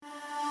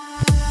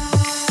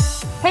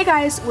Hey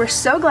guys, we're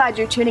so glad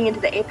you're tuning into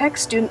the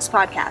Apex Students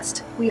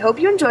Podcast. We hope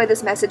you enjoy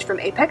this message from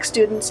Apex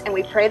students, and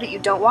we pray that you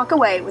don't walk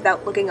away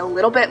without looking a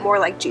little bit more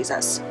like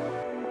Jesus.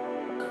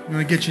 I'm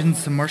going to get you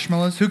some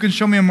marshmallows. Who can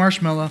show me a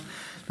marshmallow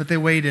that they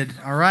waited?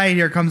 All right,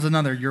 here comes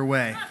another your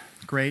way.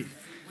 Great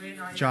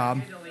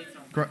job.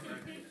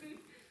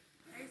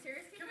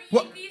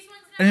 What?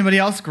 Anybody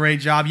else? Great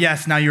job.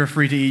 Yes, now you're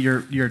free to eat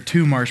your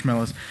 2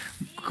 marshmallows.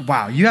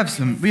 Wow, we have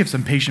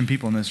some patient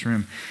people in this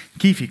room.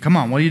 Keefe, come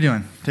on, what are you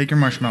doing? Take your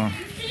marshmallow.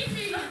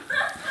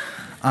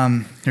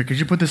 Here, could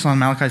you put this on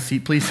Malachi's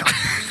seat, please?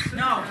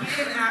 No,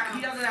 he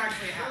doesn't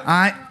actually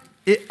have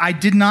I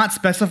did not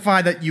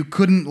specify that you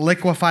couldn't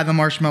liquefy the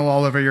marshmallow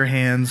all over your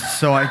hands,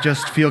 so I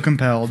just feel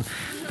compelled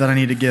that I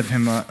need to give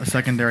him a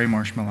secondary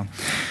marshmallow.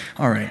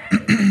 All right.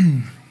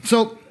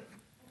 So,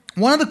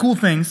 one of the cool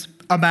things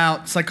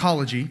about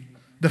psychology,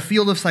 the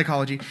field of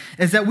psychology,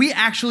 is that we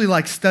actually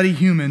study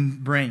human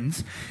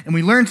brains, and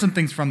we learn some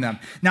things from them.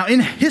 Now, in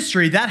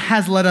history, that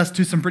has led us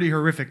to some pretty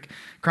horrific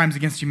crimes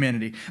against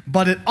humanity,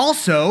 but it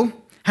also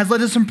has led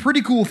to some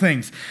pretty cool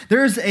things.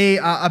 There's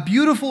a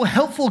beautiful,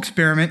 helpful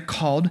experiment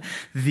called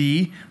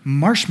the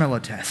marshmallow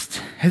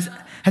test. Has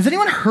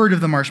anyone heard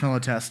of the marshmallow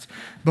test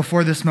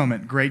before this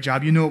moment? Great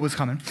job, you knew it was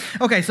coming.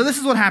 Okay, so this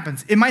is what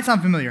happens. It might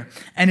sound familiar,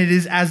 and it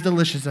is as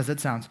delicious as it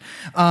sounds.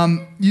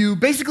 You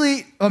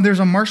basically, there's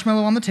a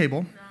marshmallow on the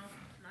table. No,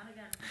 not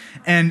again.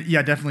 And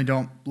yeah, definitely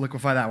don't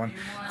liquefy that one.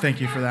 Thank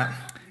you for that.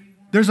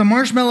 There's a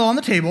marshmallow on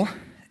the table,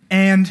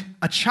 and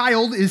a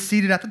child is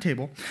seated at the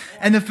table,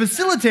 and the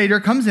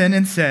facilitator comes in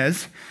and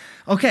says,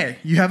 okay,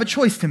 you have a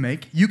choice to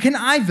make. You can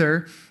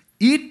either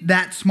eat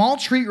that small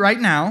treat right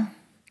now,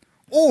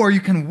 or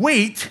you can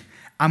wait.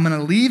 I'm going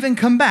to leave and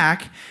come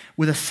back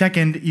with a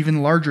second,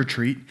 even larger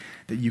treat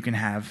that you can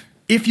have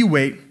if you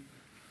wait,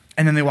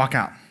 and then they walk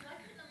out. Why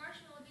couldn't the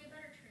marshmallow be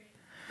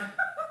a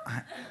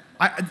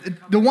better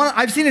treat? The one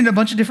I've seen it in a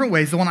bunch of different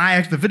ways.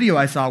 The video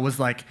I saw was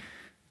like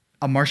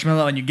a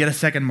marshmallow and you get a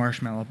second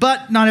marshmallow.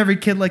 But not every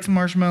kid likes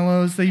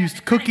marshmallows. They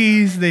used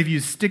cookies, they've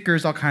used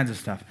stickers, all kinds of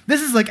stuff.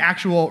 This is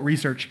actual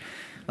research,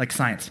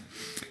 science.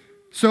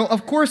 So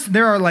of course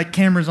there are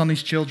cameras on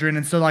these children,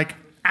 and so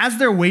as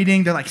they're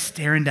waiting, they're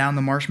staring down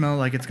the marshmallow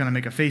like it's gonna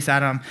make a face at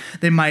them.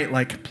 They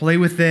might play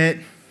with it.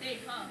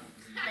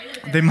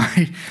 They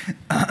might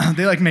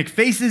make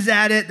faces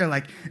at it.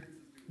 They're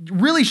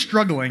really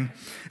struggling.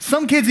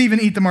 Some kids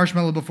even eat the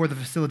marshmallow before the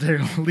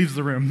facilitator leaves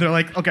the room. They're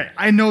like, okay,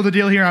 I know the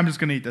deal here. I'm just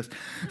gonna eat this.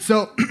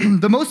 So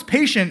the most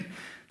patient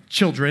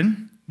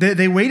children,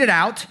 they wait it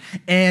out,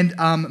 and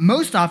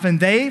most often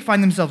they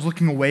find themselves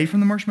looking away from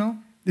the marshmallow.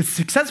 It's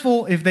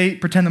successful if they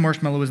pretend the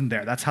marshmallow isn't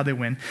there. That's how they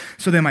win.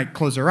 So they might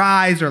close their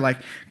eyes or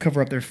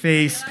cover up their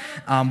face,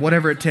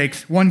 whatever it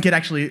takes. One kid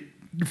actually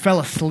fell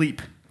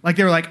asleep.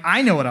 They were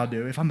I know what I'll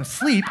do. If I'm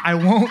asleep, I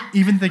won't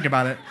even think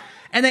about it.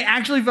 And they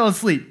actually fell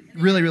asleep.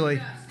 Really,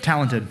 really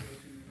talented.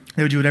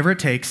 They would do whatever it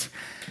takes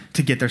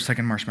to get their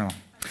second marshmallow.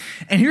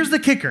 And here's the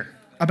kicker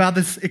about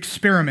this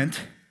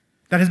experiment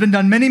that has been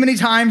done many, many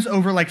times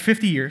over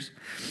 50 years.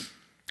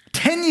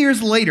 10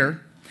 years later,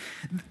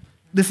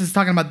 this is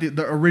talking about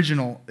the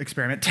original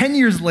experiment. 10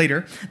 years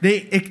later,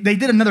 they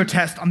did another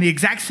test on the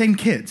exact same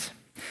kids.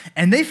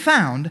 And they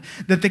found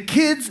that the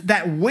kids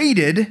that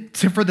waited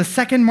for the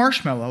second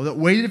marshmallow, that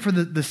waited for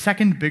the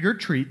second bigger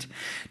treat,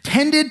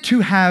 tended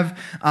to have,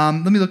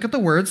 let me look at the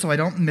word so I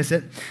don't miss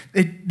it.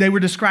 They were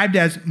described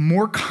as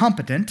more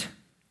competent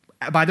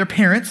by their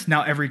parents.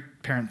 Now, every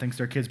parent thinks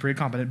their kid's pretty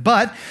competent,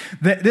 but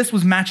this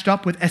was matched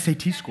up with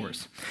SAT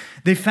scores.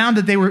 They found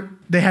that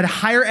they had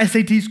higher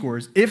SAT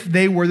scores if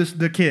they were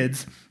the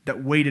kids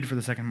that waited for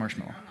the second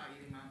marshmallow.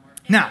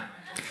 Now,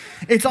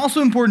 it's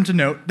also important to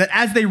note that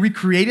as they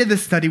recreated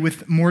this study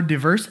with more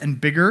diverse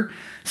and bigger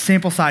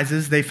sample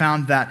sizes, they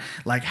found that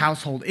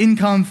household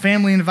income,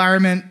 family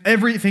environment,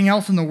 everything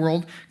else in the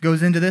world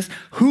goes into this.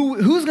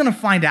 Who's going to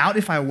find out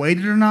if I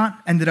waited or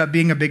not ended up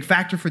being a big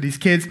factor for these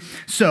kids.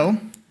 So,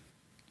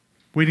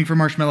 waiting for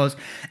marshmallows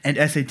and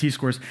SAT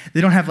scores,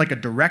 they don't have a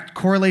direct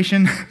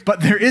correlation,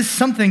 but there is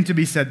something to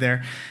be said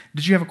there.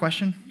 Did you have a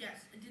question? Yes.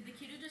 Did the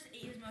kid who just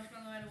ate his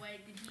marshmallow right away,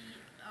 did he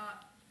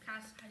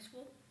pass high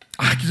school?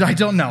 I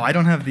don't know. I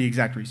don't have the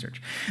exact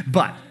research.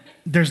 But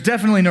there's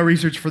definitely no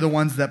research for the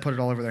ones that put it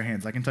all over their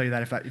hands. I can tell you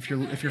that if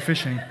you're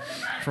fishing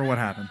for what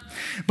happened.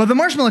 But the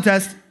marshmallow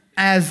test,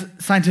 as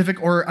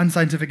scientific or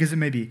unscientific as it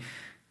may be,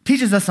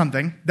 teaches us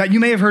something that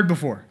you may have heard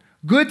before.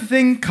 Good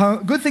things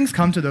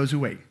come to those who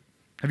wait.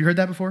 Have you heard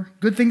that before?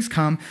 Good things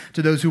come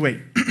to those who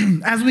wait.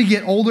 As we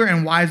get older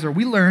and wiser,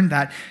 we learn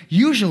that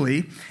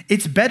usually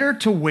it's better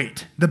to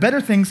wait. The better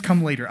things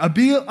come later.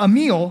 A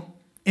meal,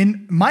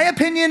 in my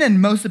opinion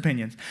and most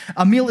opinions,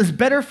 a meal is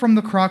better from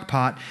the crock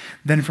pot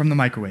than from the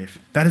microwave.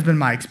 That has been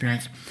my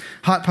experience.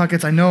 Hot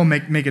Pockets, I know,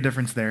 make a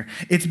difference there.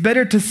 It's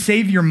better to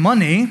save your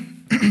money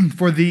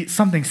for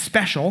something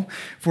special,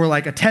 for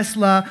a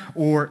Tesla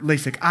or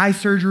LASIK eye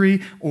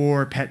surgery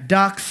or pet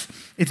ducks.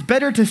 It's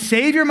better to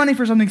save your money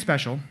for something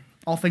special,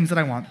 all things that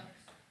I want,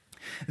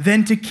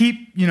 than to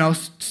keep,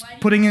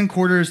 putting in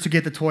quarters to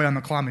get the toy on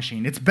the claw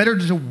machine. It's better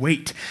to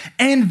wait.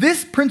 And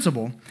this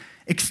principle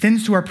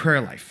extends to our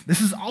prayer life. This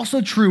is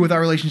also true with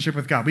our relationship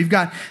with God. We've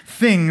got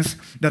things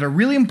that are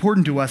really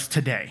important to us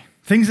today,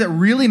 things that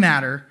really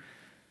matter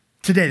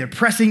today. They're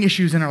pressing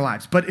issues in our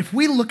lives. But if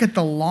we look at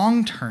the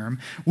long term,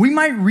 we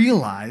might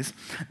realize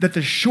that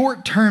the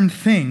short-term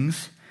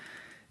things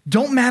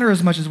don't matter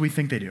as much as we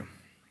think they do.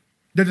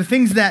 They're the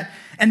things that,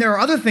 and there are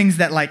other things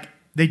that like,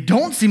 they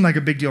don't seem like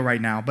a big deal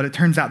right now, but it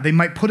turns out they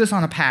might put us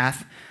on a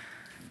path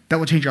that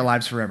will change our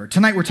lives forever.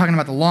 Tonight, we're talking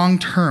about the long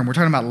term. We're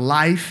talking about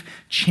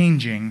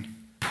life-changing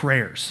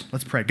prayers.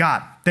 Let's pray.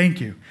 God, thank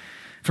you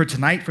for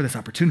tonight, for this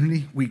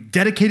opportunity. We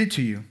dedicate it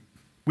to you.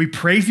 We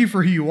praise you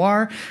for who you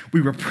are. We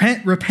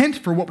repent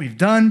for what we've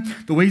done,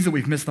 the ways that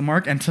we've missed the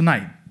mark. And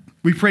tonight,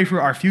 we pray for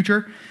our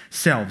future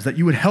selves, that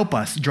you would help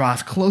us, draw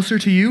us closer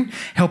to you,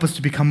 help us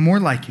to become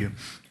more like you.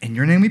 In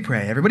your name we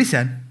pray. Everybody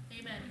said,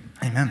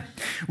 Amen.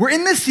 We're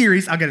in this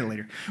series, I'll get it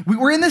later.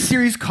 We're in this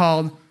series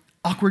called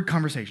Awkward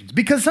Conversations,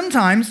 because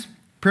sometimes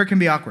prayer can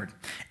be awkward.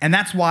 And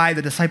that's why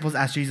the disciples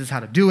asked Jesus how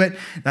to do it.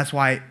 That's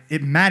why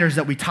it matters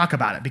that we talk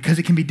about it, because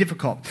it can be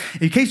difficult.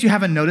 In case you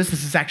haven't noticed,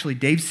 this is actually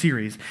Dave's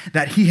series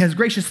that he has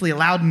graciously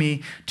allowed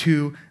me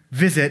to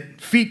visit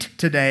feet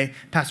today,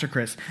 Pastor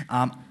Chris.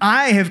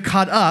 I have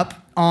caught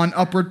up on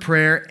upward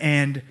prayer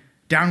and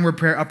downward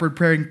prayer, upward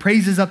praying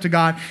praises up to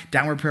God,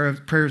 downward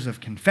prayers of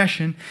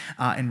confession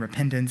and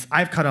repentance.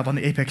 I've caught up on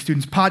the Apex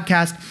Students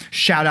podcast.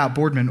 Shout out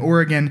Boardman,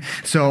 Oregon.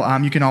 So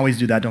you can always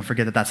do that. Don't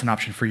forget that that's an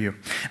option for you.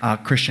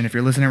 Christian, if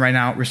you're listening right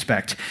now,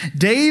 respect.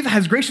 Dave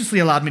has graciously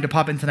allowed me to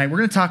pop in tonight. We're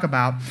going to talk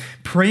about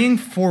praying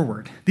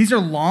forward. These are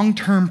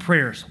long-term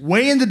prayers,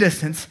 way in the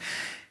distance,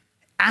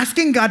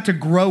 asking God to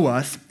grow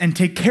us and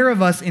take care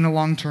of us in a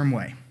long-term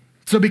way.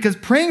 So because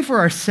praying for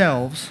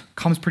ourselves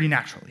comes pretty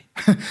naturally.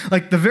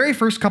 Like the very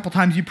first couple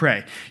times you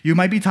pray, you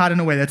might be taught in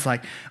a way that's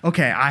like,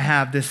 okay, I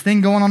have this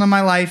thing going on in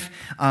my life.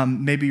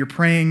 Maybe you're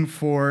praying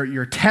for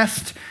your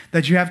test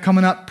that you have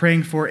coming up,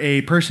 praying for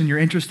a person you're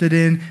interested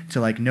in to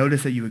like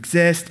notice that you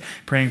exist,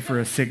 praying for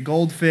a sick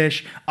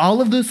goldfish.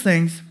 All of those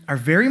things are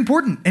very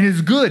important, and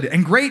it's good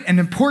and great and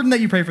important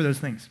that you pray for those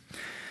things.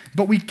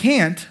 But we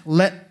can't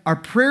let our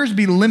prayers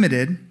be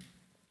limited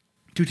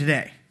to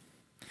today,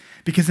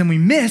 because then we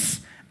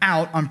miss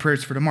out on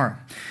prayers for tomorrow.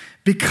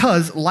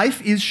 Because life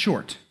is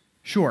short,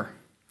 sure,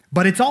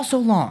 but it's also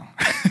long.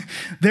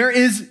 There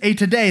is a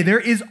today. There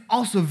is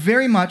also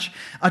very much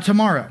a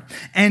tomorrow.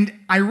 And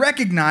I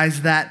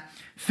recognize that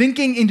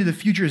thinking into the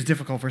future is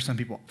difficult for some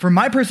people. For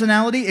my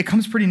personality, it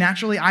comes pretty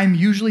naturally. I'm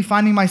usually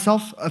finding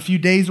myself a few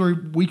days or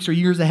weeks or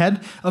years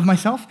ahead of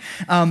myself.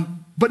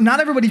 But not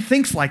everybody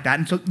thinks like that.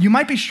 And so you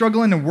might be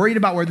struggling and worried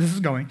about where this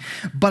is going.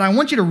 But I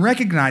want you to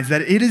recognize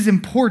that it is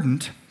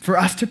important for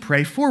us to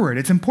pray forward.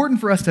 It's important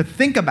for us to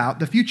think about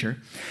the future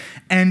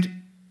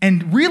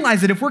and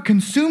realize that if we're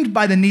consumed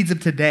by the needs of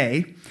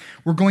today,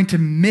 we're going to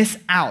miss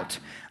out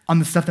on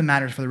the stuff that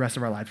matters for the rest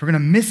of our lives. We're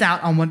going to miss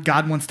out on what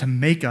God wants to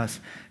make us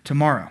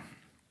tomorrow.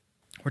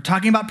 We're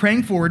talking about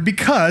praying forward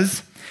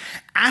because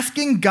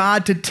asking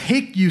God to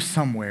take you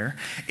somewhere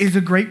is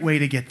a great way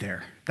to get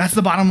there. That's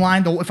the bottom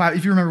line.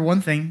 If you remember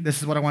one thing,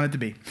 this is what I want it to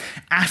be.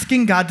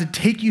 Asking God to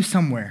take you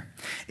somewhere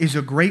is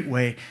a great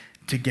way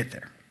to get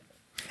there.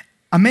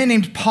 A man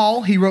named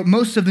Paul, he wrote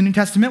most of the New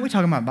Testament. We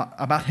talk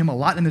about him a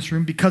lot in this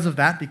room because of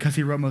that, because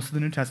he wrote most of the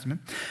New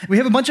Testament. We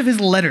have a bunch of his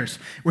letters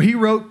where he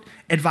wrote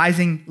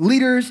advising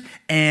leaders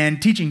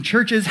and teaching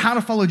churches how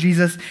to follow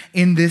Jesus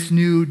in this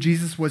new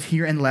Jesus was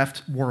here and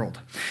left world.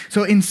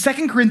 So in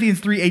 2 Corinthians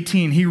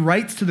 3:18, he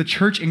writes to the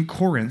church in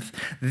Corinth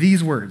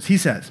these words. He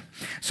says,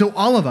 "So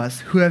all of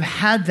us who have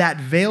had that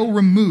veil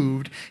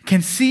removed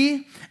can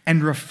see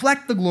and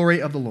reflect the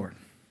glory of the Lord.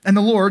 And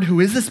the Lord,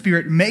 who is the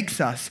Spirit, makes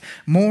us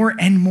more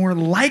and more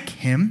like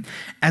him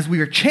as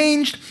we are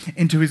changed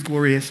into his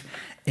glorious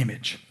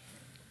image."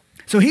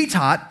 So he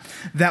taught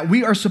that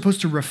we are supposed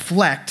to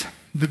reflect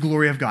the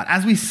glory of God.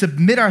 As we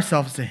submit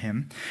ourselves to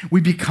him,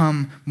 we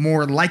become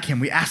more like him.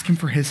 We ask him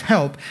for his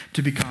help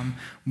to become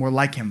more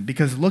like him,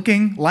 because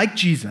looking like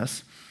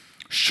Jesus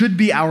should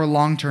be our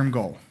long-term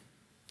goal.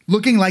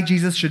 Looking like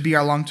Jesus should be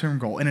our long-term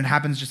goal, and it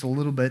happens just a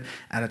little bit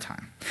at a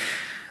time.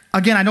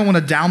 Again, I don't want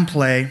to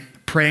downplay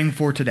praying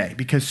for today,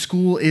 because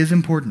school is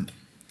important.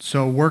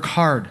 So work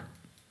hard.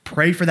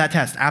 Pray for that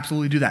test.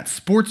 Absolutely do that.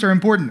 Sports are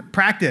important.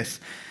 Practice.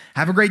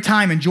 Have a great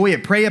time. Enjoy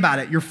it. Pray about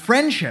it. Your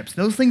friendships,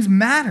 those things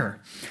matter.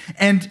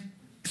 And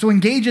so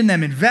engage in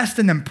them. Invest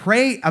in them.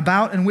 Pray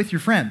about and with your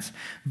friends.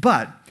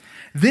 But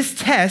this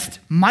test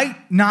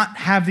might not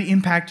have the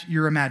impact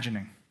you're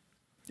imagining.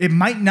 It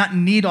might not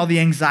need all the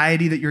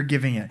anxiety that you're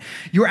giving it.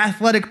 Your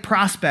athletic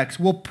prospects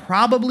will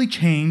probably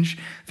change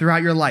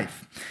throughout your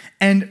life.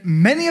 And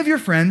many of your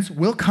friends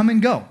will come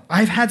and go.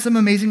 I've had some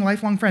amazing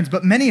lifelong friends,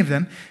 but many of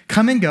them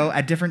come and go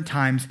at different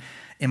times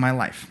in my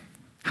life.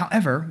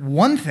 However,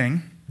 one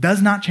thing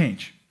does not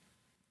change.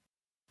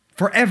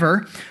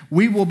 Forever,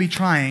 we will be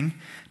trying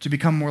to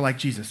become more like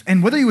Jesus.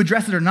 And whether you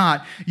address it or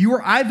not, you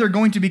are either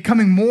going to be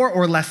becoming more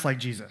or less like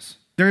Jesus.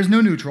 There is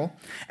no neutral.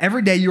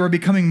 Every day you are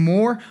becoming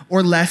more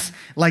or less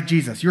like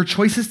Jesus. Your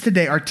choices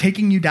today are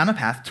taking you down a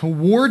path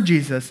toward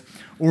Jesus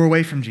or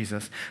away from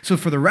Jesus. So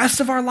for the rest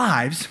of our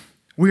lives,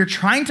 we are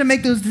trying to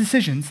make those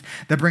decisions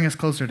that bring us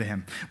closer to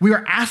him. We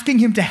are asking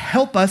him to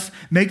help us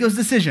make those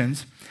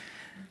decisions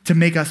to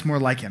make us more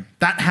like him.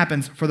 That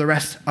happens for the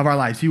rest of our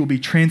lives. He will be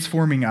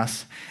transforming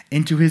us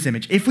into his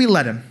image. If we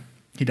let him,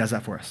 he does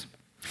that for us.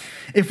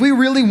 If we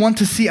really want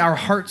to see our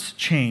hearts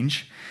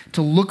change,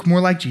 to look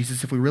more like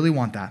Jesus, if we really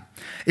want that,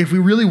 if we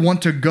really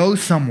want to go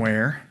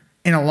somewhere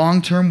in a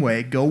long-term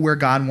way, go where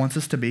God wants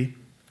us to be,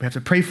 we have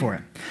to pray for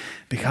it.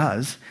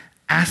 Because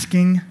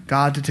asking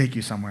God to take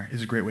you somewhere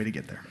is a great way to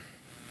get there.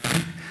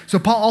 So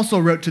Paul also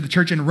wrote to the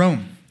church in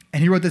Rome,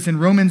 and he wrote this in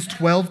Romans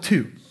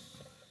 12:2.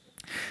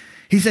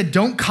 He said,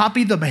 don't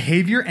copy the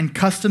behavior and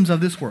customs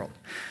of this world,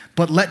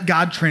 but let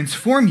God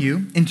transform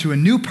you into a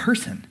new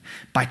person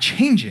by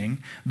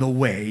changing the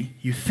way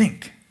you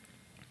think.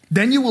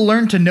 Then you will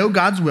learn to know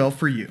God's will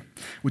for you,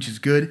 which is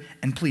good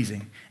and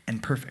pleasing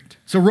and perfect.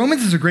 So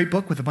Romans is a great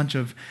book with a bunch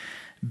of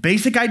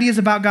basic ideas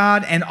about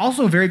God and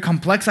also very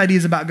complex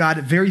ideas about God,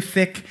 very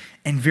thick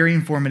and very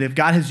informative.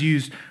 God has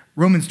used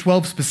Romans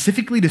 12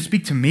 specifically to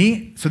speak to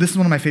me. So this is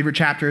one of my favorite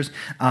chapters.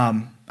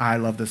 I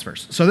love this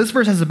verse. So this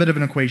verse has a bit of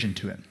an equation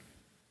to it.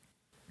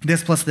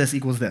 This plus this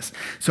equals this.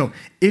 So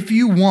if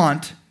you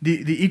want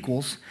the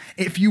equals,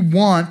 if you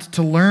want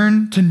to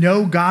learn to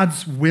know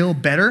God's will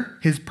better,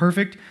 his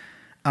perfect,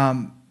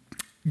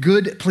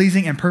 good,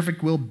 pleasing, and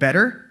perfect will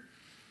better,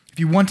 if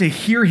you want to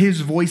hear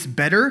his voice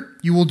better,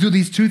 you will do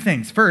these two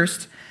things.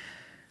 First,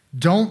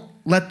 don't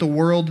let the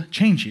world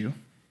change you.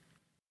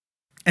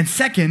 And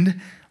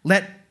second,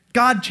 let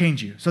God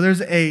change you. So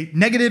there's a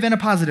negative and a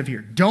positive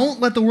here. Don't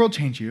let the world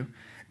change you.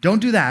 Don't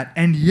do that.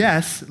 And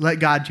yes, let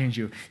God change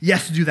you.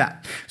 Yes, do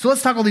that. So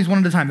let's talk all these one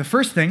at a time. The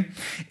first thing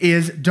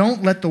is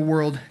don't let the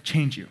world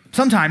change you.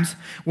 Sometimes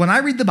when I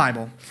read the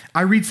Bible,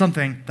 I read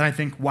something that I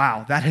think,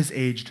 wow, that has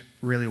aged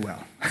really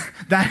well.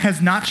 That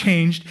has not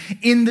changed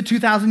in the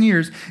 2,000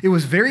 years. It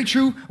was very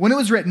true when it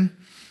was written,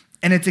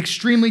 and it's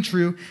extremely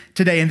true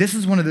today. And this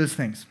is one of those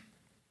things.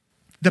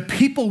 The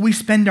people we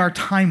spend our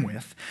time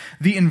with,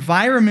 the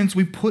environments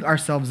we put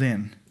ourselves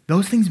in,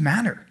 those things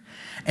matter.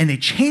 And they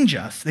change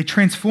us. They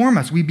transform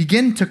us. We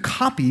begin to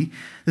copy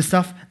the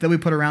stuff that we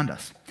put around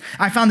us.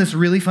 I found this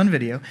really fun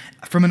video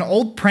from an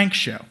old prank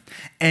show.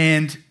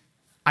 And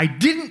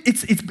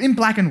it's in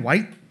black and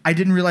white. I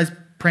didn't realize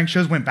prank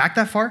shows went back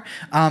that far.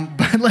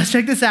 But let's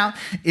check this out.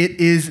 It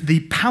is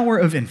The Power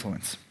of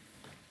Influence.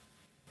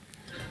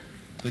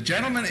 The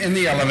gentleman in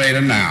the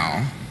elevator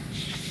now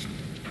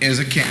is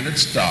a candid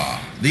star.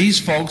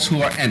 These folks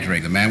who are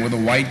entering, the man with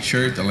the white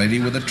shirt, the lady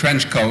with the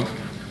trench coat,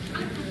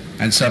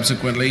 and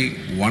subsequently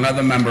one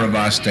other member of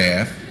our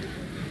staff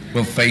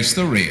will face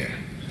the rear.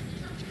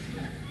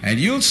 And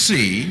you'll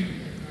see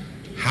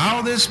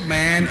how this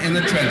man in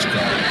the trench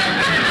coat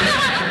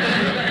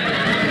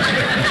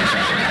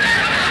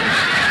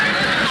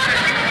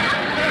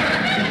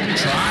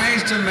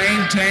tries to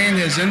maintain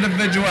his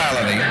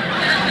individuality,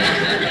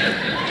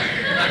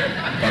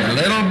 but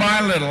little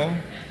by little,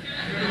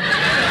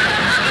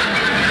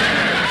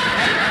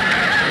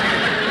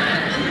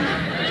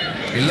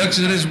 he looks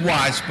at his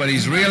watch, but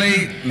he's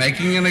really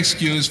making an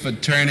excuse for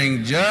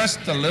turning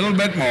just a little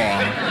bit more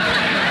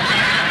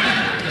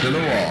to the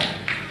wall.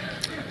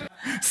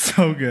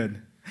 So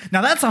good.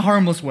 Now that's a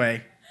harmless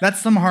way.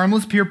 That's some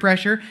harmless peer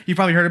pressure. You've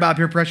probably heard about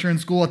peer pressure in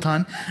school a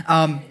ton.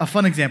 A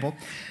fun example.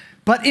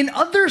 But in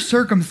other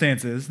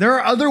circumstances, there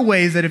are other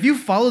ways that if you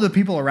follow the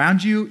people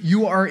around you,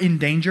 you are in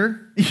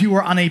danger. You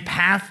are on a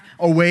path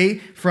away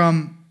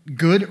from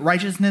good,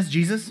 righteousness,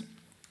 Jesus.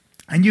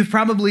 And you've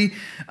probably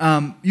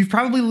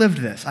lived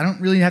this. I don't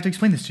really have to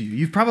explain this to you.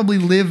 You've probably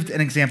lived an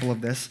example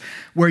of this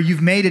where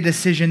you've made a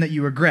decision that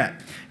you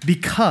regret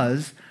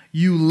because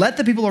you let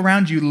the people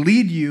around you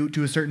lead you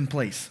to a certain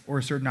place or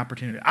a certain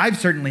opportunity. I've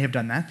certainly have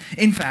done that.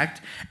 In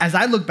fact, as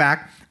I look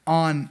back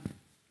on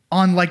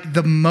like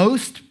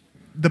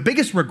the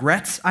biggest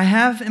regrets I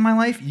have in my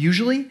life,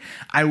 usually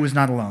I was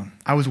not alone.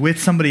 I was with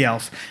somebody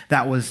else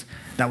that was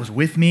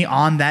with me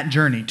on that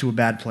journey to a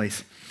bad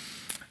place.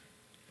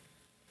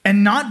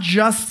 And not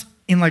just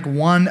in like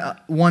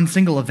one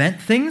single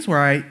event things where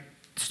I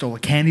stole a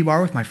candy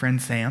bar with my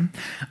friend Sam,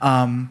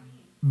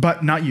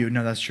 but not you.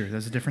 No, that's true.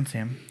 There's a different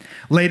Sam.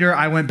 Later,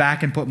 I went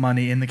back and put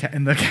money in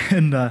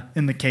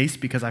the case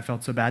because I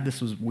felt so bad.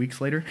 This was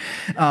weeks later.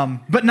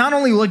 But not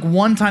only like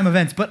one-time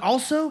events, but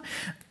also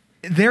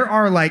there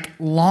are like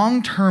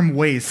long-term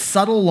ways,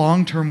 subtle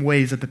long-term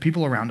ways that the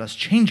people around us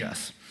change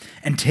us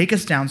and take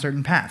us down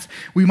certain paths.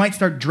 We might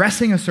start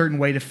dressing a certain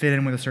way to fit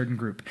in with a certain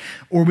group.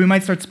 Or we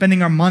might start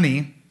spending our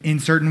money in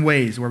certain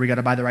ways where we got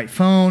to buy the right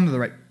phone or the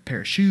right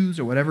pair of shoes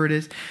or whatever it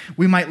is.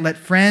 We might let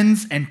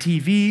friends and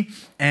TV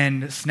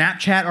and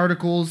Snapchat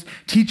articles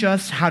teach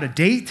us how to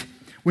date.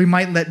 We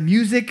might let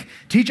music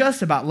teach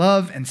us about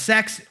love and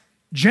sex.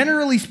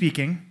 Generally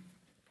speaking,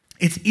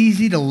 it's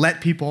easy to let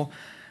people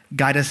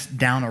guide us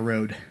down a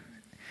road.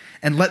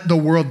 and let the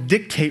world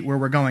dictate where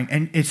we're going.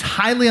 And it's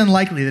highly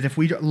unlikely that if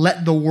we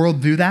let the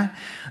world do that,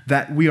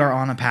 that we are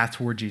on a path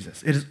toward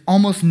Jesus. It is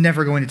almost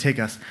never going to take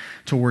us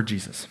toward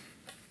Jesus.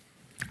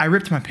 I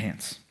ripped my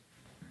pants.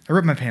 I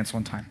ripped my pants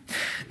one time.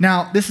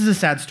 Now, this is a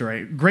sad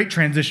story. Great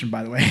transition,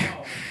 by the way.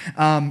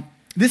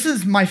 This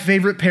is my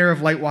favorite pair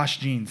of light wash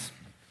jeans.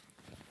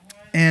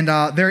 And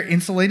they're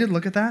insulated.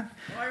 Look at that.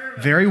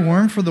 Very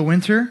warm for the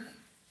winter.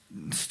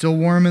 Still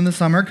warm in the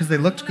summer because they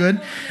looked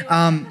good.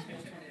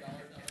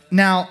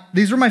 Now,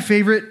 these were my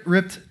favorite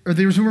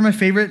these were my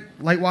favorite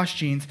light wash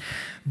jeans.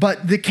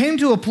 But they came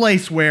to a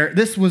place where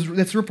this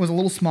rip was a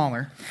little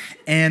smaller.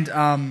 And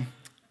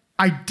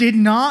it did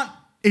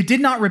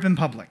not rip in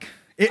public.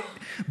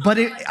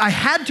 I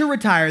had to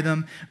retire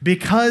them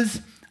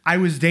because I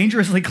was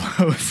dangerously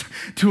close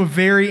to a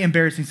very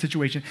embarrassing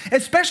situation,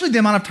 especially the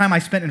amount of time I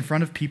spent in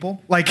front of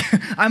people. Like,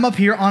 I'm up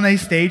here on a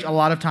stage a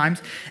lot of times,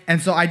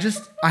 and so I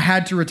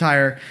had to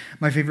retire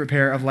my favorite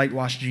pair of light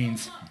wash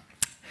jeans.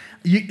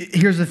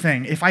 Here's the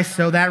thing. If I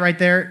sew that right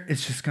there,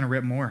 it's just going to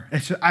rip more.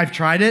 I've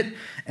tried it,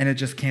 and it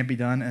just can't be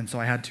done, and so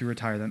I had to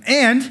retire them.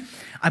 And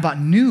I bought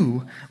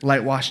new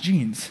light wash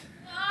jeans.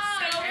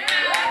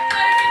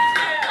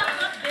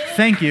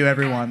 Thank you,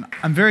 everyone.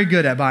 I'm very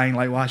good at buying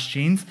light wash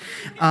jeans.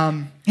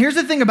 Here's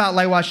the thing about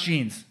light wash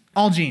jeans.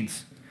 All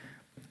jeans.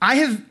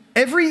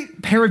 Every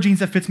pair of jeans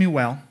that fits me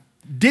well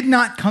did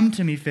not come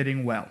to me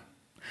fitting well.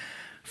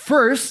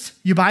 First,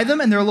 you buy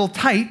them and they're a little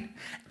tight,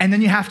 and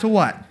then you have to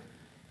what?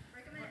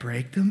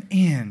 Break them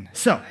in.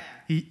 So,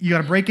 you got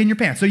to break in your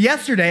pants. So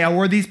yesterday, I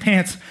wore these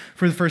pants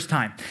for the first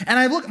time. And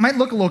I might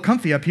look a little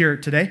comfy up here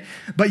today,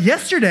 but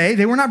yesterday,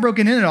 they were not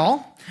broken in at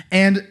all.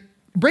 And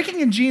breaking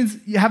in jeans,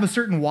 you have a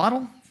certain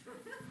waddle.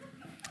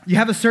 You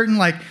have a certain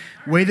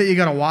way that you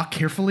got to walk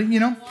carefully,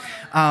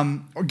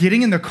 Or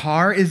getting in the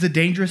car is a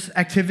dangerous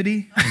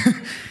activity.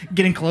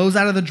 Getting clothes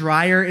out of the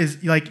dryer is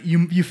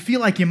you feel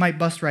like you might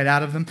bust right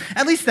out of them.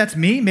 At least that's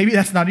me. Maybe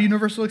that's not a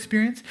universal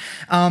experience.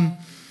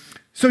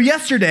 So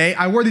yesterday,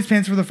 I wore these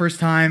pants for the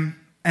first time,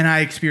 and I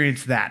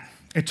experienced that.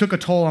 It took a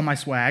toll on my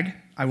swag,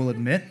 I will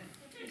admit.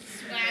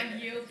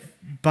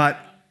 But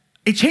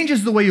it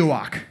changes the way you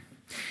walk.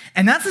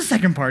 And that's the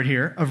second part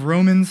here of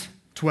Romans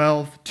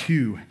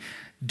 12:2.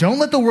 Don't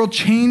let the world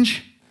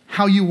change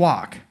how you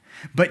walk,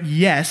 but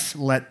yes,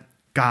 let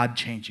God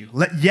change you.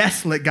 Let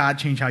God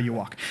change how you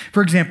walk.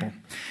 For example,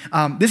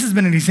 this has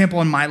been an example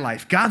in my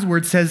life. God's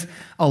word says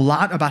a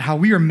lot about how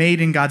we are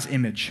made in God's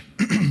image.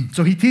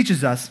 So he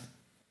teaches us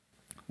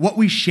what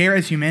we share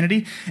as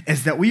humanity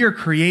is that we are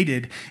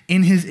created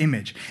in his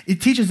image. It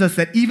teaches us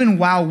that even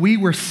while we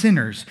were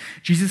sinners,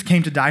 Jesus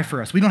came to die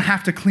for us. We don't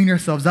have to clean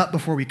ourselves up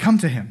before we come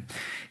to him.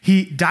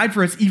 He died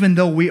for us even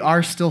though we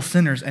are still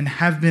sinners and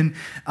have been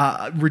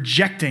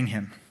rejecting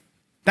him.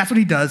 That's what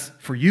he does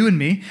for you and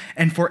me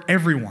and for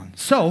everyone.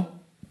 So,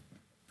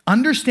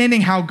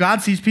 understanding how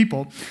God sees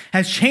people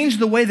has changed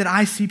the way that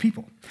I see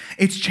people.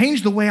 It's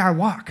changed the way I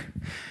walk.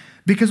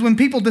 Because when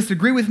people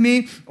disagree with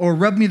me or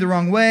rub me the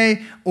wrong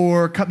way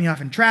or cut me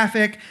off in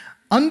traffic,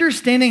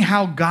 understanding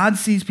how God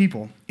sees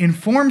people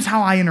informs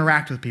how I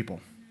interact with people.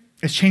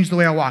 It's changed the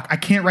way I walk. I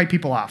can't write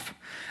people off.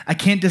 I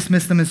can't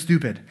dismiss them as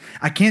stupid.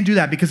 I can't do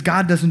that because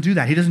God doesn't do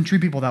that. He doesn't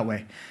treat people that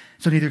way.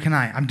 So neither can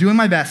I. I'm doing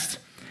my best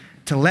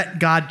to let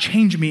God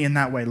change me in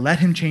that way. Let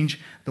him change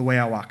the way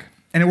I walk.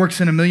 And it works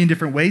in a million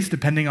different ways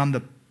depending on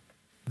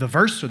the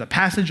verse or the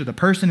passage or the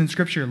person in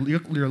Scripture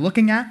you're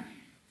looking at.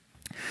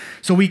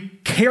 So we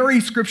carry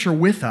Scripture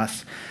with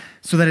us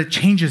so that it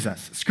changes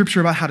us.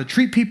 Scripture about how to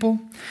treat people,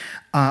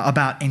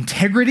 about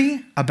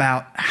integrity,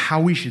 about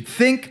how we should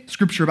think,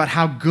 Scripture about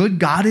how good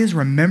God is,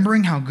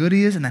 remembering how good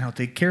he is, and then he'll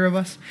take care of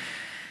us.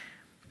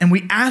 And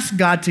we ask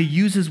God to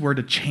use his word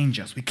to change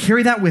us. We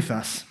carry that with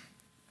us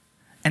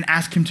and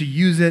ask him to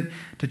use it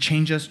to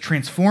change us,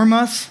 transform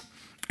us,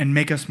 and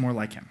make us more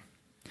like him.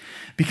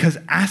 Because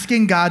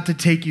asking God to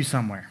take you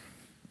somewhere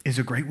is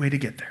a great way to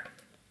get there.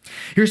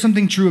 Here's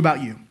something true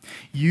about you.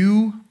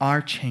 You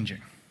are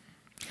changing.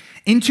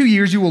 In 2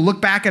 years, you will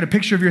look back at a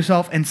picture of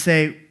yourself and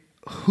say,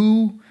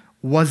 who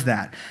was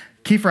that?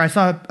 Kiefer, I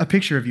saw a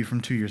picture of you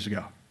from 2 years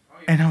ago.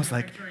 And I was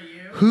like,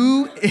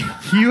 who?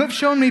 You have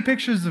shown me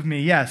pictures of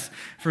me, yes,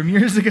 from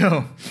years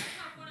ago.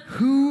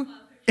 Who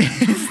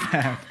is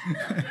that?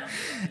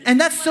 And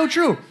that's so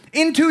true.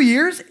 In 2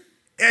 years,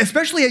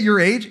 especially at your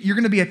age, you're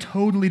going to be a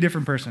totally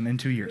different person in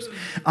 2 years.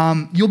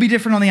 You'll be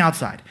different on the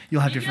outside.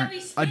 You'll have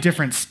a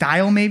different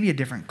style, maybe a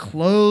different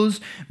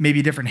clothes, maybe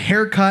a different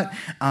haircut,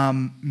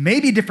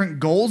 maybe different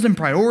goals and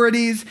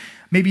priorities,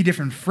 maybe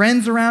different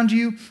friends around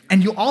you,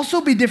 and you'll also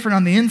be different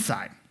on the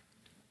inside.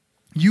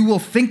 You will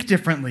think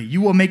differently.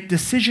 You will make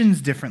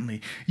decisions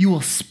differently. You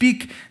will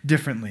speak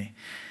differently.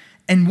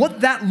 And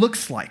what that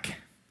looks like,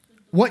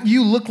 what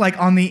you look like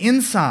on the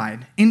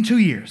inside in 2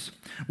 years,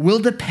 will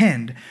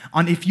depend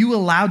on if you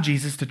allow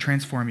Jesus to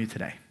transform you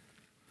today.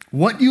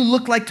 What you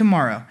look like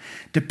tomorrow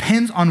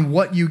depends on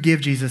what you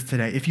give Jesus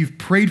today. If you've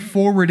prayed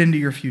forward into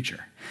your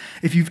future,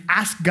 if you've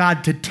asked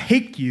God to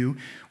take you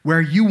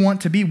where you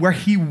want to be, where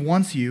he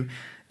wants you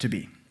to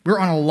be. We're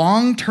on a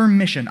long-term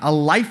mission, a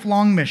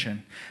lifelong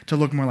mission to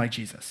look more like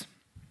Jesus.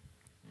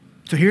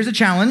 So here's a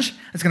challenge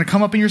that's going to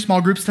come up in your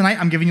small groups tonight.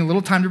 I'm giving you a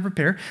little time to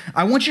prepare.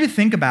 I want you to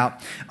think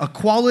about a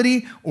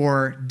quality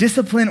or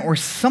discipline or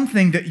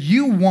something that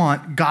you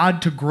want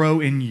God to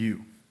grow in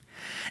you.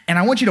 And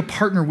I want you to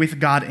partner with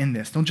God in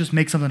this. Don't just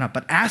make something up,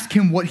 but ask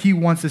him what he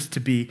wants this to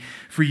be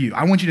for you.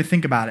 I want you to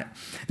think about it.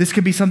 This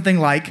could be something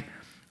like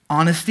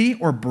honesty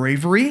or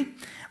bravery,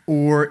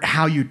 or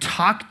how you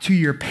talk to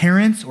your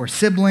parents or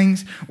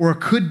siblings, or it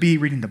could be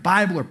reading the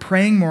Bible or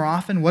praying more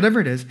often, whatever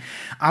it is.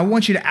 I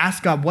want you to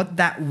ask God what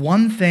that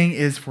one thing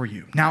is for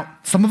you. Now,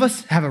 some of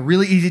us have a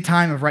really easy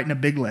time of writing a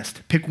big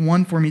list. Pick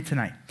one for me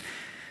tonight.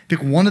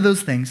 Pick one of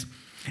those things.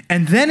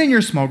 And then in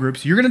your small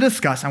groups, you're going to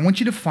discuss, I want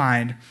you to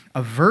find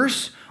a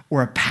verse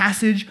or a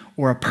passage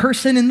or a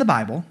person in the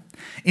Bible,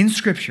 in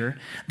Scripture,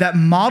 that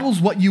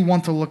models what you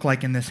want to look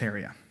like in this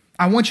area.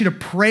 I want you to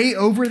pray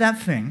over that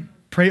thing,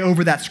 pray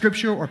over that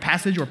scripture or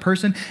passage or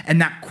person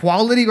and that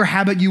quality or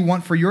habit you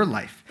want for your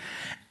life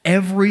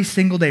every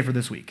single day for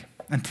this week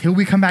until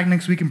we come back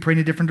next week and pray in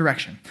a different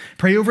direction.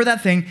 Pray over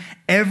that thing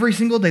every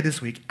single day this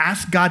week.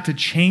 Ask God to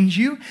change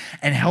you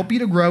and help you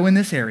to grow in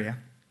this area.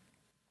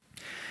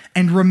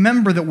 And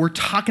remember that we're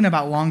talking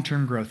about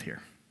long-term growth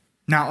here.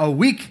 Now, a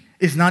week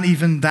is not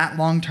even that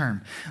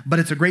long-term, but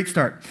it's a great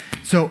start.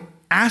 So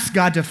ask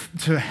God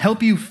to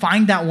help you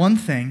find that one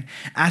thing.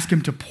 Ask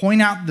him to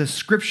point out the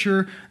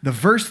scripture, the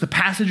verse, the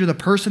passage, or the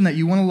person that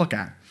you want to look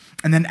at.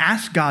 And then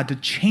ask God to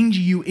change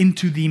you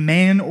into the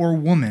man or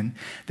woman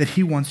that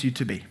he wants you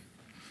to be,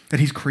 that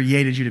he's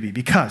created you to be.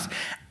 Because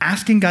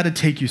asking God to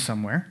take you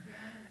somewhere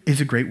is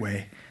a great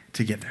way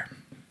to get there.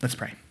 Let's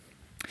pray.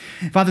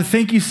 Father,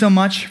 thank you so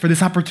much for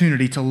this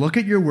opportunity to look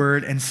at your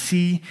word and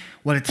see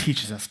what it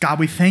teaches us. God,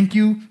 we thank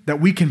you that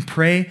we can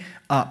pray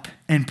up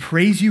and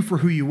praise you for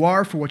who you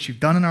are, for what you've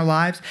done in our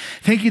lives.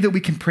 Thank you that we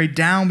can pray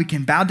down, we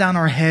can bow down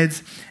our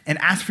heads and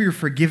ask for your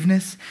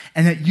forgiveness,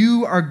 and that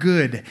you are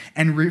good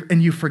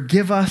and you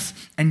forgive us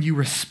and you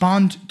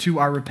respond to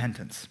our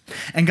repentance.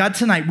 And God,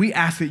 tonight we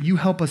ask that you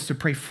help us to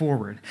pray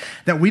forward,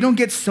 that we don't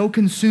get so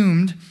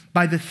consumed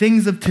by the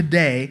things of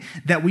today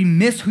that we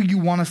miss who you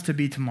want us to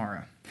be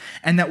tomorrow.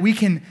 And that we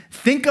can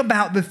think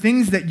about the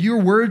things that your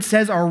word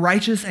says are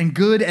righteous and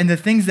good and the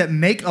things that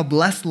make a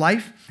blessed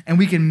life, and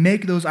we can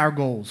make those our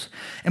goals.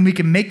 And we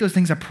can make those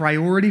things a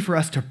priority for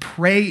us to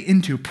pray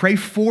into, pray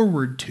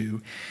forward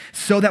to,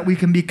 so that we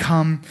can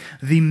become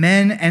the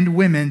men and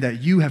women that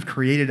you have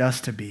created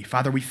us to be.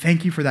 Father, we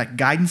thank you for that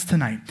guidance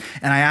tonight.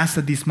 And I ask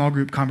that these small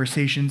group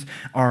conversations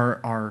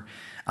are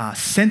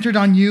centered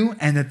on you,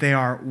 and that they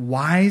are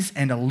wise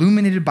and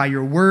illuminated by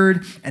your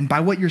word and by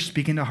what you're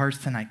speaking to hearts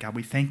tonight. God,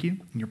 we thank you.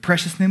 In your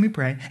precious name we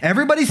pray.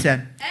 Everybody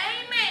said,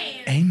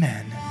 Amen.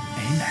 Amen.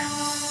 Amen.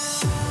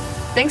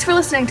 Thanks for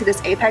listening to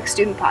this Apex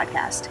Student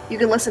Podcast. You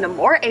can listen to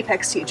more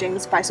Apex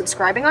teachings by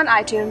subscribing on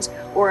iTunes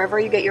or wherever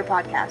you get your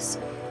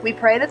podcasts. We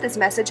pray that this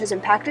message has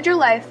impacted your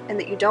life and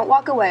that you don't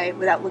walk away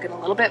without looking a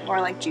little bit more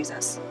like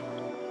Jesus.